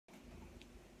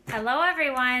Hello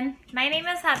everyone, my name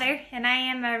is Heather and I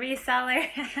am a reseller.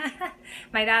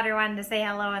 My daughter wanted to say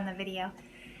hello in the video.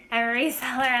 I'm a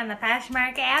reseller on the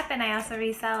Poshmark app and I also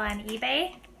resell on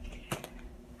eBay.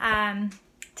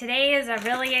 Today is a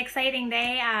really exciting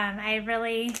day. I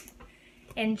really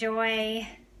enjoy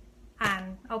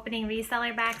opening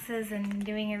reseller boxes and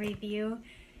doing a review.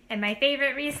 And my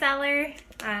favorite reseller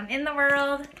in the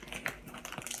world,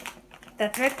 the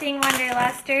Thrifting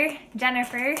Wanderluster,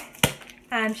 Jennifer.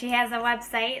 She has a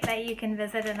website that you can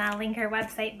visit and I'll link her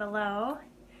website below.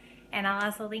 And I'll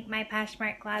also link my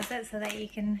Poshmark Closet so that you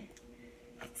can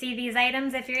see these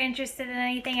items if you're interested in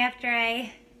anything after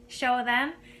I show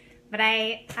them. But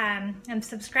I am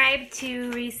subscribed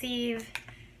to receive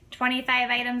 25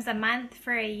 items a month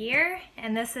for a year,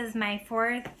 and this is my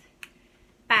 4th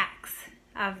box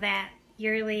of that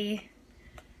yearly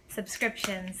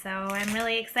subscription. So I'm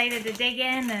really excited to dig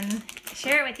in and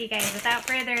share it with you guys without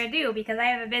further ado, because I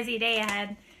have a busy day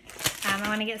ahead. I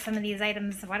want to get some of these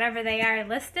items, whatever they are,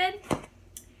 listed.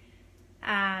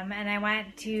 And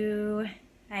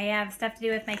I have stuff to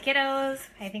do with my kiddos.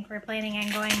 I think we're planning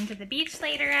on going to the beach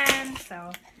later on.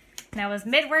 So, and I was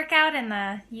mid-workout and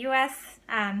the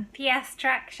USPS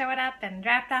truck showed up and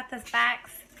dropped off this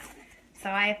box. So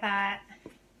I thought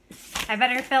I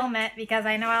better film it because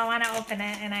I know I'll want to open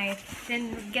it, and I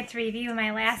didn't get to review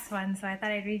my last one, so I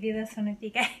thought I'd review this one with you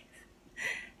guys.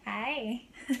 Hi.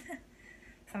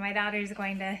 So my daughter's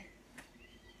going to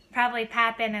probably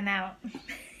pop in and out.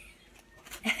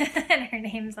 And her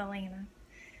name's Elena.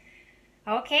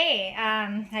 Okay,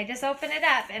 I just opened it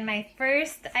up, and my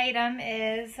first item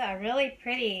is a really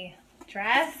pretty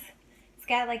dress. It's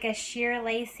got like a sheer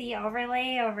lacy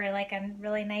overlay over like a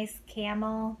really nice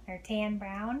camel or tan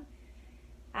brown,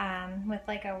 with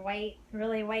like a white,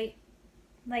 really white,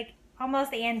 like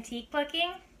almost antique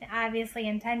looking, obviously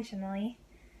intentionally.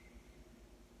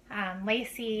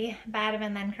 Lacy bottom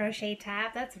and then crochet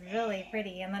top. That's really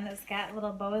pretty. And then it's got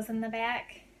little bows in the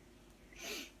back.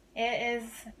 It is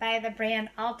by the brand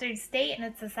Altered State, and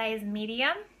it's a size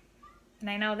medium. And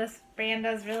I know this brand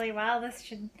does really well. This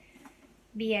should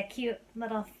be a cute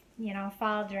little,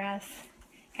 fall dress.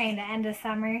 Kind of end of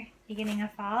summer, beginning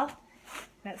of fall.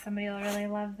 Bet somebody will really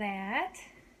love that.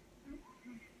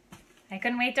 I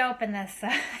couldn't wait to open this, so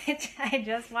I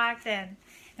just walked in.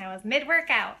 And I was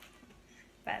mid-workout.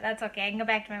 But that's okay, I can go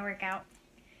back to my workout.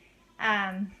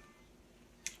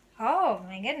 Oh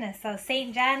my goodness, so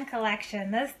St. John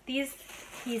collection. These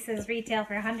pieces retail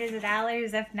for hundreds of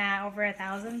dollars, if not over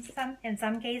 $1,000 in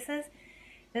some cases.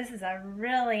 This is a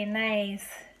really nice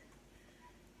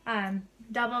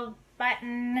double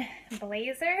button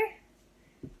blazer.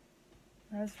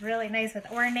 That's really nice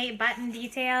with ornate button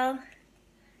detail.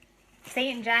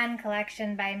 St. John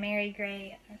collection by Marie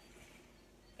Gray.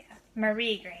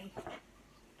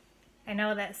 I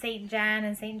know that St. John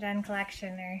and St. John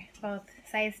collection are both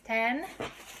size 10.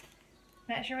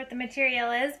 Not sure what the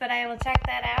material is, but I will check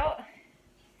that out.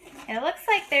 And it looks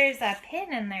like there's a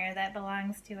pin in there that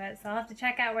belongs to it, so I'll have to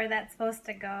check out where that's supposed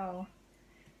to go.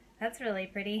 That's really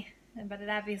pretty, but it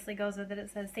obviously goes with it. It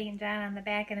says St. John on the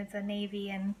back, and it's a navy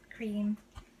and cream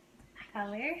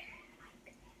color.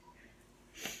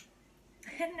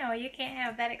 No, you can't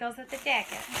have that. It goes with the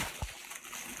jacket.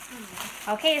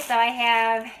 Okay, so I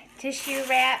have tissue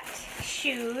wrapped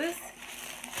shoes,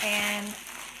 and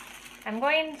I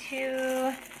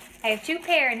have 2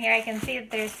 pair in here. I can see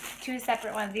that there's 2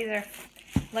 separate ones. These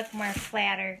look more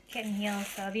flat or kitten heels,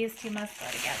 so these 2 must go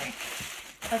together.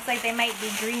 Looks like they might be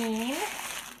green.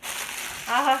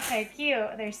 Oh, they're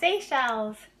cute. They're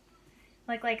Seychelles.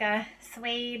 Look like a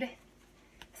suede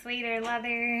or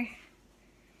leather,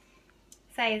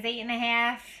 size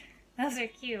 8.5. Those are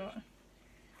cute.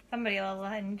 Somebody will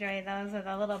enjoy those with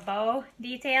a little bow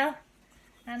detail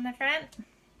on the front.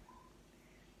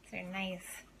 These are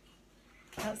nice.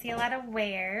 I don't see a lot of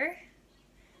wear.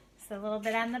 Just a little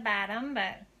bit on the bottom,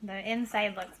 but the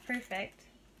inside looks perfect.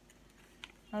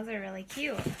 Those are really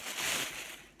cute.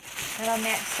 That'll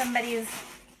match somebody's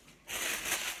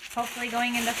hopefully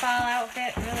going into fall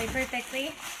outfit really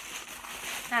perfectly.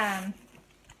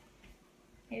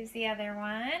 Here's the other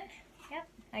one. Yep,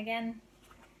 again,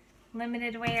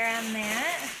 limited wear on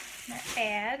that. Not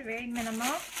bad, very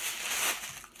minimal.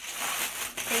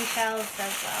 Seychelles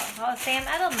does well. Oh, Sam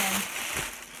Edelman.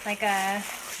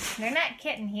 They're not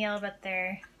kitten heel, but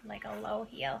they're like a low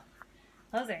heel.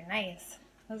 Those are nice.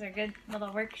 Those are good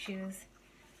little work shoes.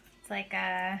 It's like,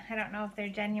 I don't know if they're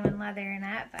genuine leather or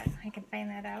not, but I can find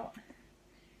that out.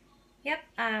 Yep,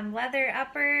 leather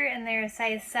upper, and they're a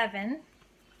size 7.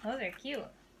 Those are cute.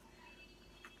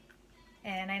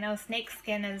 And I know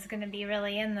snakeskin is going to be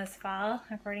really in this fall,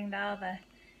 according to all the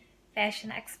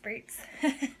fashion experts.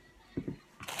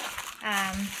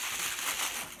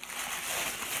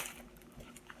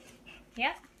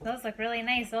 Yeah, those look really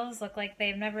nice. Those look like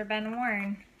they've never been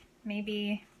worn.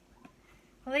 Maybe,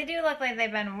 well, they do look like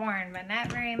they've been worn, but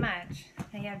not very much.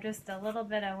 They have just a little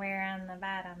bit of wear on the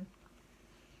bottom.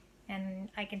 And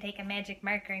I can take a magic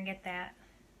marker and get that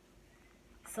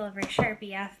silver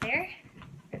Sharpie off there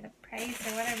for the price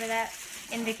or whatever that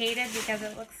indicated, because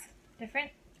it looks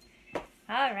different.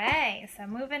 Alright, so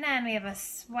moving on, we have a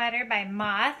sweater by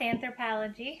Moth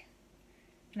Anthropology.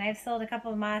 And I've sold a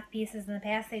couple of Moth pieces in the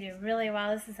past. They do really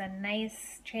well. This is a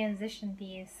nice transition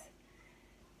piece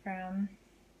from,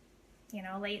 you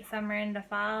know, late summer into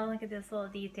fall. Look at this little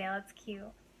detail. It's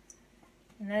cute.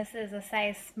 And this is a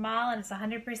size small, and it's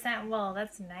 100% wool.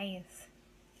 That's nice.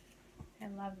 I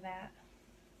love that.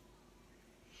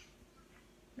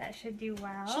 That should do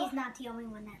well. She's not the only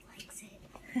one that likes it.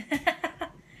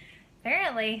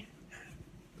 Apparently.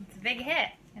 It's a big hit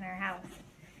in our house.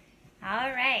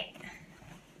 Alright.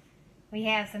 We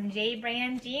have some J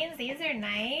brand jeans. These are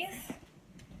nice.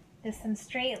 Just some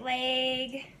straight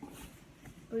leg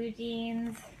blue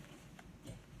jeans.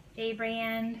 J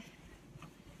brand.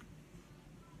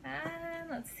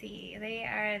 Let's see. They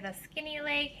are the skinny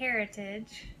leg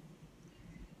heritage.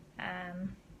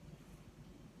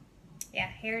 Yeah,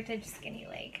 heritage skinny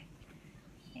leg.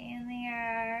 And they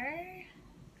are,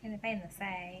 I'm trying to find the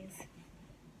size.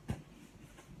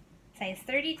 Size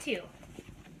 32.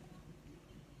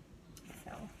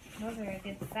 So those are a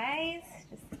good size.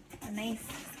 Just a nice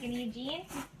skinny jean.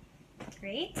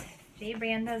 Great. J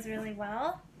brand does really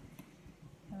well.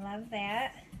 I love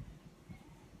that.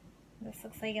 This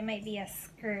looks like it might be a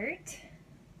skirt.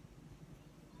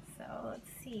 So let's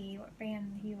see what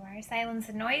brand you are. Silence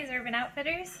and Noise, Urban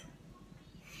Outfitters.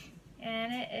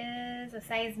 And it is a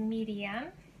size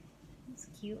medium. It's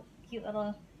cute. Cute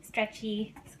little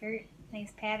stretchy skirt.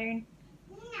 Nice pattern.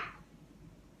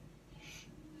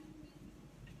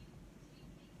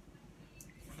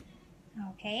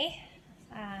 Okay.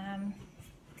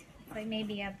 Like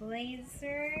maybe a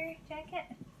blazer jacket.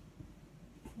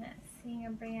 Not seeing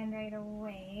a brand right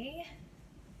away.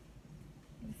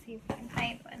 Let's see if I can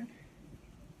find one.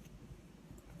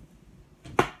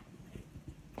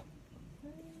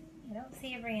 I don't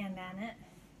see a brand on it.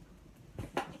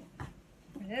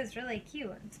 It is really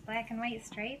cute. It's black and white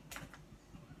striped.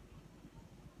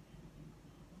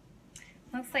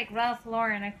 Looks like Ralph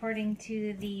Lauren according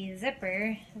to the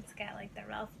zipper. It's got like the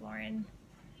Ralph Lauren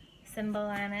symbol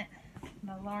on it.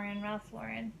 The Ralph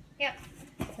Lauren. Yep.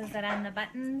 It says that on the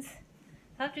buttons.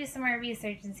 I'll have to do some more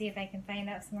research and see if I can find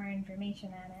out some more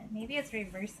information on it. Maybe it's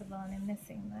reversible and I'm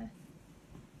missing the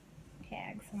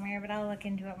tag somewhere, but I'll look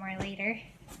into it more later.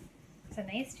 It's a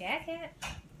nice jacket.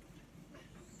 I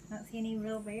don't see any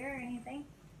real wear or anything.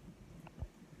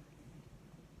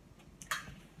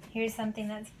 Here's something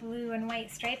that's blue and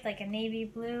white striped, like a navy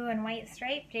blue and white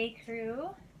stripe. J.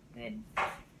 Crew. Good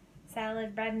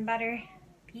solid bread and butter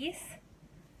piece.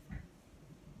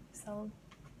 So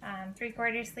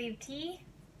 3/4 sleeve tee.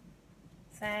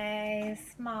 Size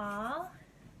small.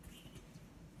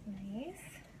 Nice.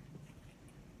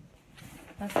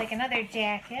 Looks like another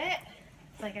jacket.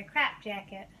 It's like a crop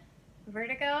jacket.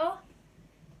 Vertigo.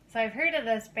 So I've heard of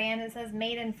this brand. It says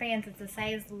made in France. It's a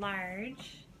size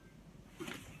large.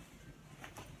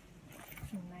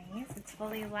 Nice. It's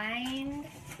fully lined.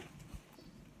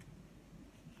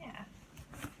 Yeah.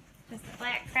 Just a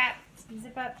black crop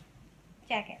zip up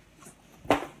jacket.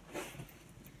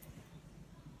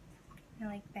 I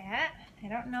like that. I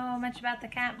don't know much about the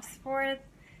comps for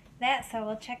that, so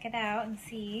we'll check it out and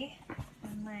see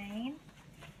online.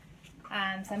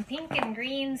 Some pink and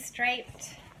green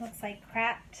striped, looks like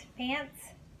cropped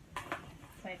pants,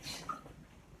 which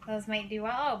those might do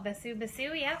well. Oh, Basu,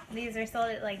 yep. These are sold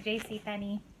at like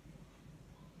JCPenney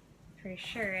for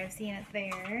sure. I've seen it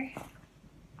there.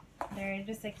 They're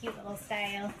just a cute little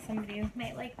style. Somebody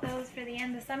might like those for the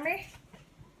end of summer.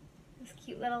 This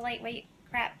cute little lightweight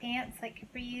crop pants like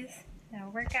capris. Now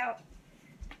workout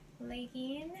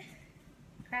legging,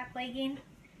 crop legging.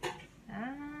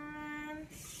 I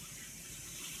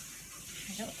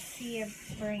don't see a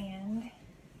brand.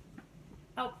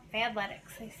 Oh,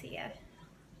 Fabletics, I see it.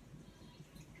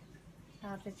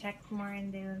 I'll have to check more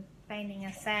into finding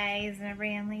a size and a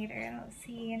brand later. I don't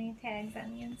see any tags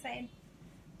on the inside.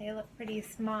 They look pretty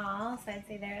small, so I'd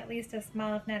say they're at least a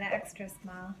small, if not an extra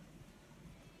small.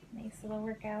 Nice little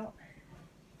workout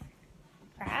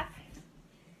crop.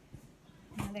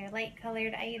 Another light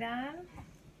colored item.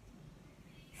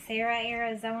 Sarah,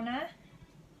 Arizona.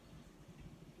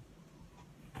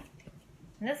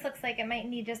 And this looks like it might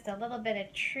need just a little bit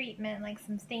of treatment, like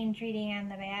some stain treating on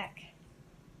the back.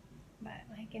 But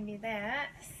I can do that.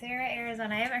 Sarah,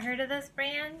 Arizona. I haven't heard of this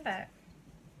brand, but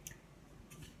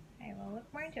I will look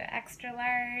more into it. Extra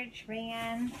large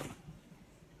rayon.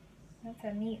 That's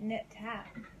a neat knit top.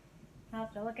 I'll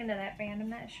have to look into that brand. I'm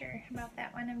not sure about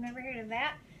that one. I've never heard of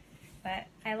that. But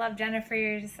I love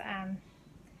Jennifer's.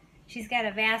 She's got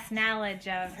a vast knowledge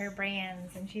of her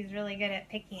brands, and she's really good at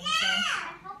picking. So.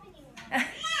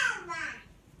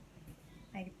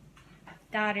 My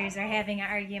daughters are having an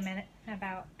argument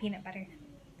about peanut butter.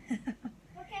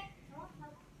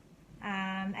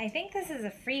 I think this is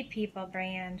a Free People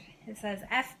brand. It says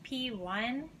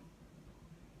FP1.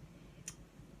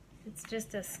 It's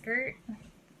just a skirt.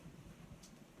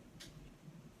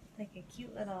 Like a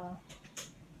cute little,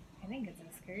 I think it's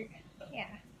a skirt. Yeah.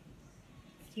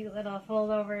 Cute little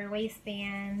fold over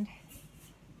waistband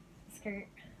skirt.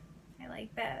 I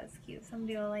like that. It's cute.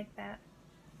 Somebody will like that.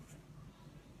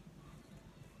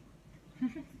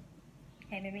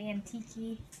 Kind of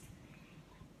antique-y,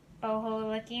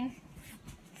 boho looking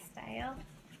style.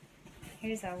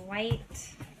 Here's a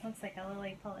white, looks like a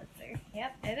Lily Pulitzer.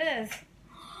 Yep, it is.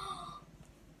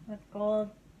 With gold,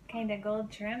 kind of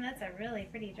gold trim. That's a really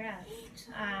pretty dress.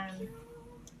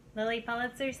 Lily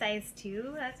Pulitzer, size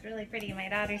 2. That's really pretty. My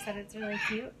daughter said it's really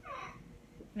cute.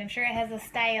 And I'm sure it has a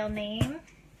style name.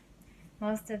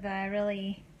 Most of the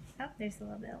really, oh, there's a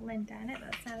little bit of lint on it.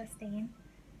 That's not a stain.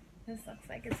 This looks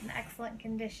like it's in excellent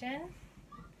condition.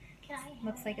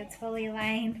 Looks like it's fully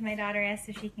lined. My daughter asked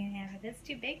if she can have it. It's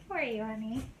too big for you,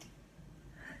 honey.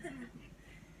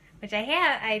 Which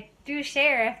I do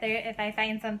share if I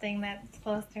find something that's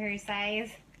close to her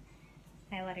size.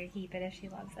 I let her keep it if she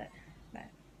loves it. But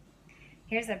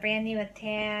here's a brand new with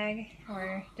tag,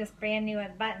 or just brand new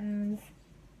with buttons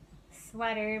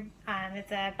sweater.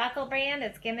 It's a buckle brand.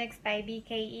 It's Gimmicks by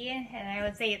BKE, and I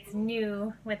would say it's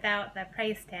new without the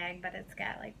price tag, but it's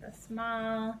got like the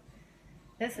small.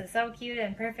 This is so cute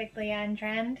and perfectly on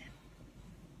trend.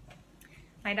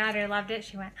 My daughter loved it.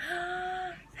 She went,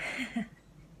 oh.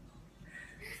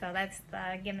 So that's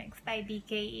the Gimmicks by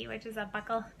BKE, which is a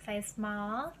buckle size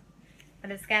small,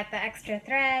 but it's got the extra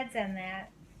threads and that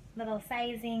little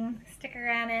sizing sticker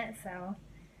on it, so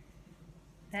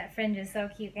that fringe is so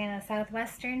cute, kind of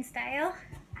Southwestern style.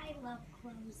 I love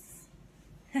clothes.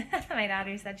 My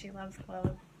daughter said she loves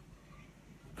clothes.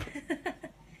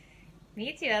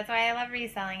 Me too. That's why I love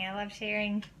reselling. I love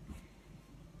sharing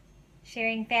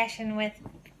fashion with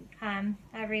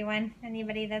everyone,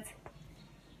 anybody that's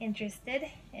interested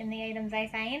in the items I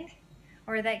find,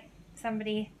 or that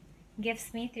somebody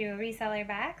gifts me through a reseller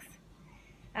box.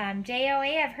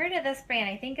 JOA, I've heard of this brand.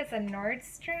 I think it's a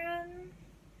Nordstrom,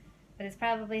 but it's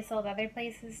probably sold other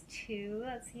places too.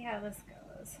 Let's see how this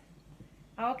goes.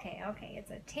 Okay,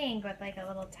 it's a tank with like a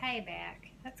little tie back.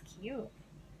 That's cute.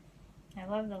 I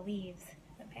love the leaves,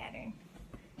 the pattern.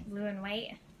 Blue and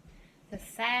white. The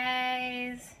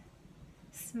size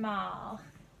small.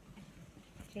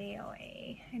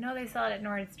 JOA. I know they sell it at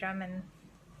Nordstrom, and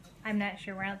I'm not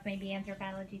sure where else. Maybe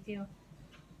Anthropologie too.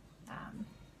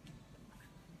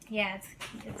 Yeah,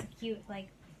 it's cute. Like,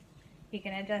 you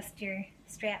can adjust your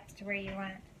straps to where you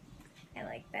want. I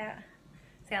like that.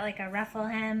 It's got like a ruffle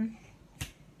hem,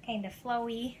 kind of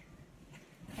flowy.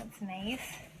 That's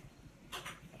nice.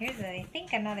 Here's I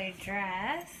think another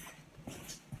dress.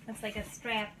 That's like a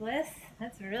strapless.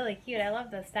 That's really cute. I love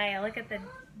the style. Look at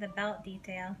the belt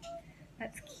detail.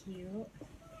 That's cute.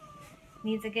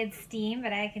 Needs a good steam,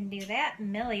 but I can do that.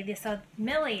 Millie. So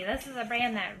Millie, this is a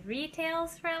brand that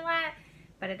retails for a lot,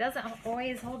 but it doesn't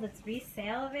always hold its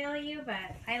resale value,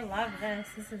 but I love this.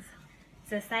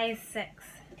 It's a size 6.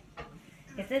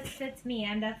 If this fits me,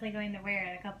 I'm definitely going to wear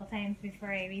it a couple times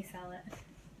before I resell it.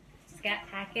 It's got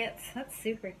pockets. That's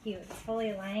super cute. It's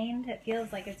fully lined. It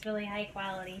feels like it's really high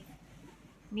quality.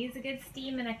 Needs a good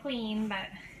steam and a clean, but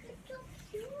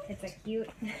it's a cute,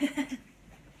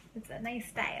 it's a nice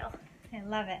style. I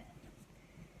love it.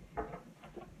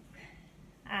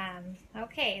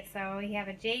 Okay, so we have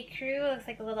a J. Crew. Looks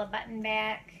like a little button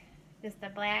back. Just a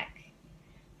black,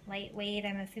 lightweight.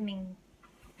 I'm assuming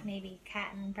maybe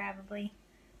cotton, probably.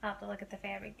 I'll have to look at the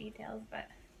fabric details, but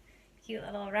cute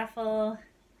little ruffle,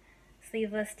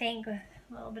 sleeveless tank with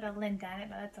a little bit of lint on it,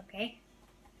 but that's okay.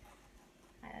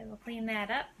 I will clean that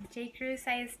up. J. Crew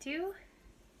size 2.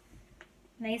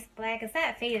 Nice black. It's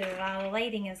not faded at all. The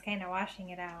lighting is kind of washing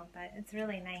it out, but it's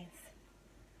really nice.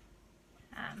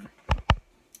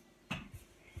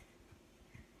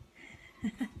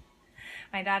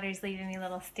 My daughter's leaving me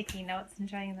little sticky notes and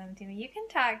showing them to me. You can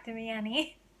talk to me,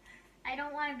 honey. I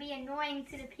don't want to be annoying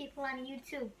to the people on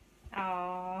YouTube.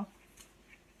 Oh.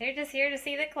 They're just here to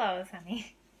see the clothes,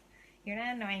 honey. You're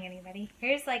not annoying anybody.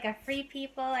 Here's like a Free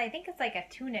People. I think it's like a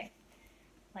tunic.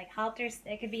 Like halters.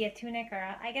 It could be a tunic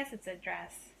or I guess it's a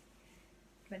dress.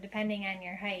 But depending on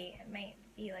your height, it might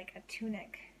be like a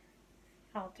tunic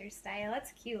halter style.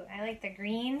 That's cute. I like the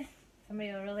green.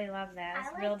 Somebody will really love that. It's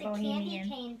I like real the bohemian. candy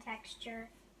cane texture.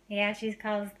 Yeah, she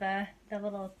calls the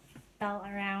little belt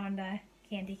around a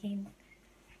candy cane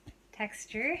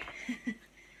texture.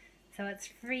 So it's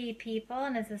Free People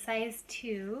and it's a size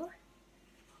 2.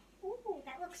 Ooh,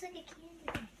 that looks like a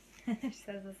candy cane. She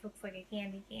says this looks like a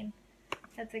candy cane.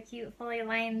 That's a cute fully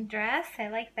lined dress. I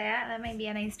like that. That might be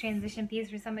a nice transition piece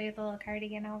for somebody with a little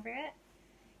cardigan over it.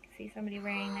 You can see somebody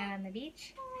wearing that on the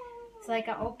beach. It's like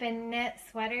an open knit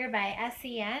sweater by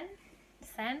S-E-N.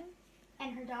 Sen.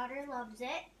 And her daughter loves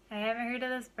it. I haven't heard of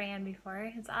this brand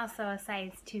before. It's also a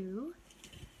size 2.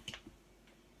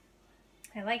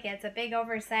 I like it. It's a big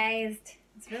oversized,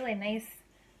 it's really nice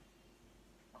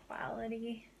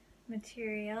quality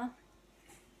material.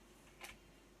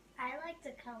 I like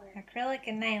the color. Acrylic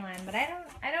and nylon, but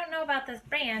I don't know about this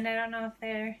brand. I don't know if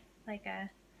they're like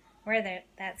where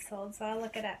that's sold, so I'll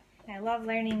look it up. I love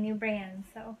learning new brands,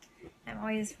 so I'm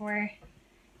always for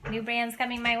new brands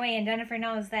coming my way, and Jennifer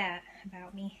knows that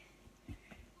about me.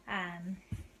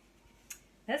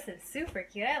 This is super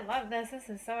cute. I love this. This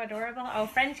is so adorable. Oh,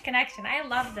 French Connection. I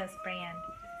love this brand.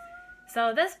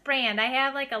 So this brand, I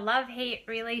have like a love-hate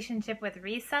relationship with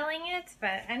reselling it,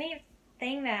 but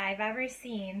anything that I've ever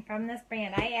seen from this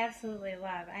brand, I absolutely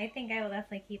love. I think I will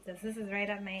definitely keep this. This is right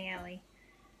up my alley.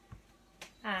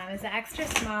 It's an extra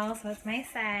small, so it's my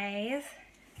size.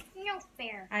 No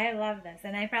fair. I love this,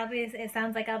 and it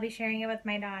sounds like I'll be sharing it with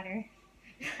my daughter.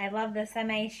 I love the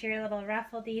semi-sheer little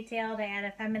ruffle detail to add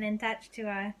a feminine touch to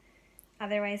a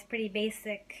otherwise pretty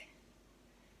basic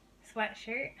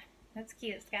sweatshirt. That's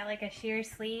cute. It's got like a sheer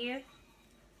sleeve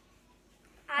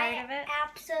part of it. I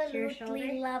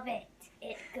absolutely love it.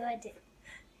 It's good.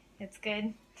 It's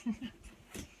good.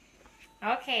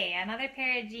 Okay, another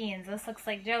pair of jeans. This looks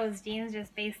like Joe's jeans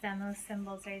just based on those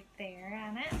symbols right there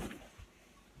on it.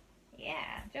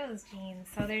 Yeah, Joe's jeans.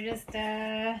 So they're just,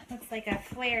 looks like a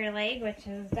flare leg, which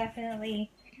is definitely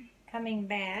coming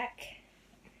back,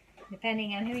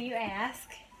 depending on who you ask.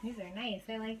 These are nice.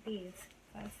 I like these.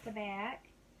 That's the back.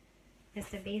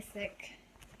 Just a basic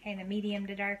kind of medium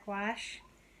to dark wash.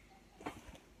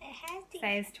 It has the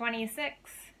Size 26.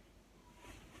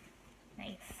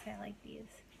 Nice. I like these.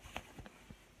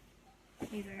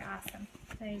 These are awesome.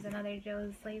 There's another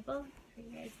Joe's label for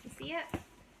you guys to see it.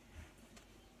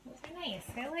 Those are nice.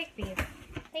 I like these.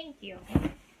 Thank you.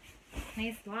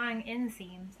 Nice long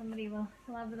inseam. Somebody will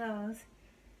love those.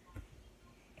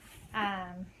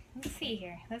 Let's see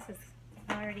here. This is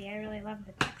already, I really love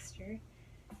the texture.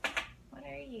 What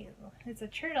are you? It's a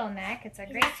turtleneck. It's a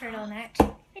gray turtleneck.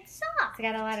 It's soft. It's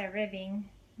got a lot of ribbing.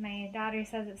 My daughter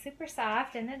says it's super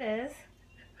soft, and it is.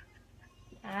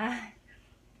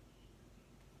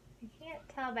 You can't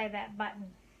tell by that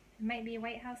button. It might be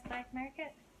White House Black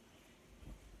Market.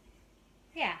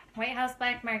 Yeah, White House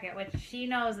Black Market, which she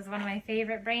knows is one of my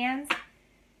favorite brands.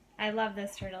 I love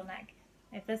this turtleneck.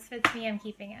 If this fits me, I'm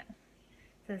keeping it.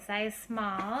 It's a size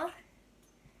small.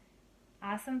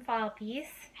 Awesome fall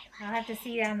piece. I'll have to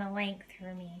see down the length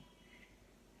for me.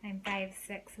 I'm 5'6".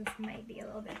 This might be a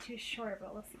little bit too short,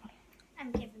 but we'll see.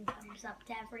 I'm giving thumbs up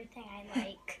to everything I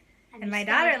like. And my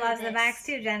daughter loves the box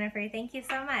too, Jennifer. Thank you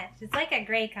so much. It's like a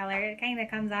gray color. It kind of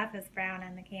comes off as brown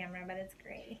on the camera, but it's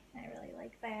gray. I really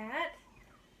like that.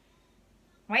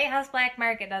 White House Black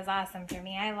Market does awesome for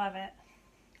me. I love it.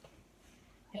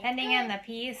 Depending on the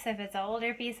piece, if it's an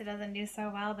older piece, it doesn't do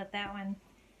so well, but that one,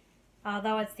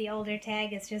 although it's the older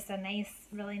tag, it's just a nice,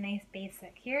 really nice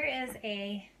basic. Here is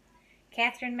a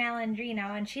Catherine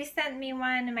Malandrino, and she sent me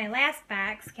one in my last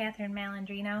box, Catherine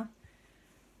Malandrino,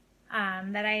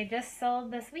 that I just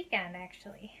sold this weekend,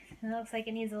 actually. It looks like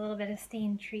it needs a little bit of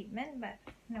stain treatment, but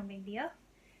no big deal.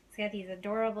 It's got these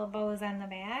adorable bows on the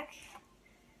back.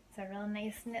 It's a real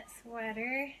nice knit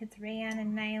sweater. It's rayon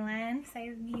and nylon,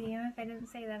 size medium, if I didn't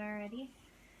say that already.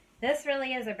 This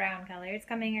really is a brown color. It's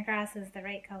coming across as the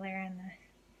right color on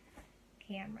the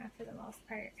camera for the most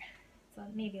part. So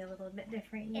maybe a little bit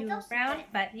different hue of brown,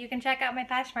 but you can check out my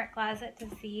Poshmark Closet to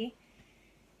see.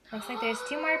 Looks like there's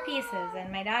 2 more pieces,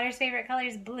 and my daughter's favorite color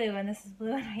is blue, and this is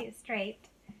blue and white striped.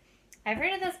 I've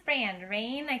heard of this brand,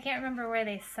 Rain. I can't remember where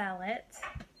they sell it.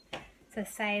 It's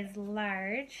a size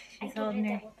large. She's holding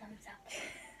her. Thumbs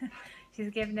up. She's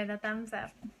giving it a thumbs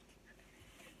up.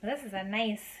 Well, this is a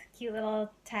nice, cute little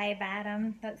tie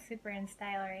bottom that's super in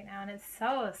style right now, and it's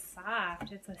so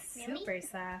soft. It's a super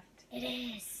soft It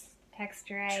is.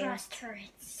 texturized. Trust her,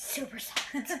 it's super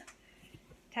soft.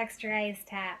 Texturized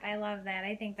top. I love that.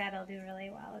 I think that'll do really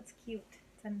well. It's cute.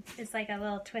 It's like a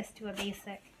little twist to a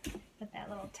basic with that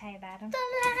little tie bottom.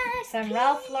 Some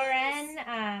Ralph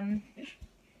Lauren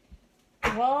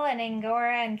wool and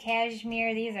Angora and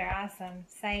cashmere. These are awesome.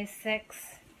 Size 6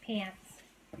 pants.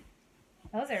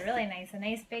 Those are really nice. A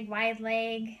nice big wide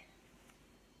leg.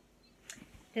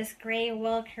 This gray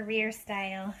wool career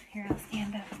style. Here, I'll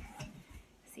stand up.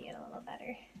 See it a little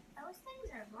better. Those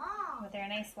things are long. But they're a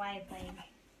nice wide leg.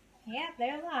 Yeah,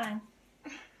 they're long.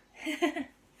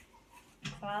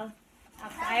 So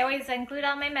I always include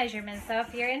all my measurements. So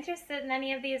if you're interested in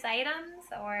any of these items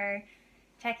or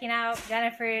checking out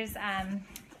Jennifer's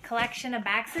collection of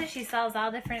boxes, she sells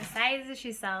all different sizes.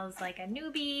 She sells like a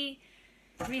newbie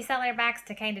reseller box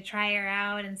to kind of try her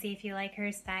out and see if you like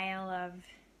her style of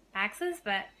boxes.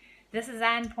 But this is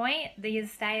on point.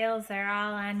 These styles are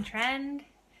all on trend.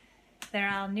 They're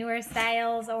all newer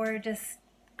styles or just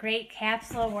great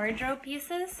capsule wardrobe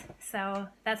pieces. So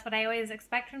that's what I always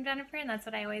expect from Jennifer, and that's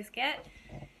what I always get.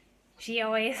 She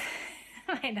always,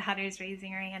 my daughter's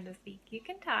raising her hand to speak. You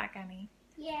can talk, honey.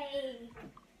 Yay.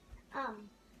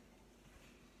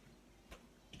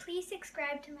 Please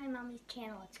subscribe to my mommy's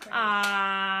channel. It's great.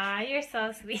 Aww, you're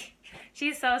so sweet.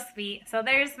 She's so sweet. So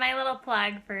there's my little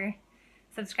plug for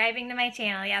subscribing to my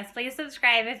channel. Yes, please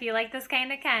subscribe if you like this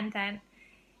kind of content.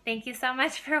 Thank you so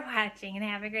much for watching and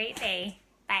have a great day.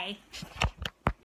 Bye.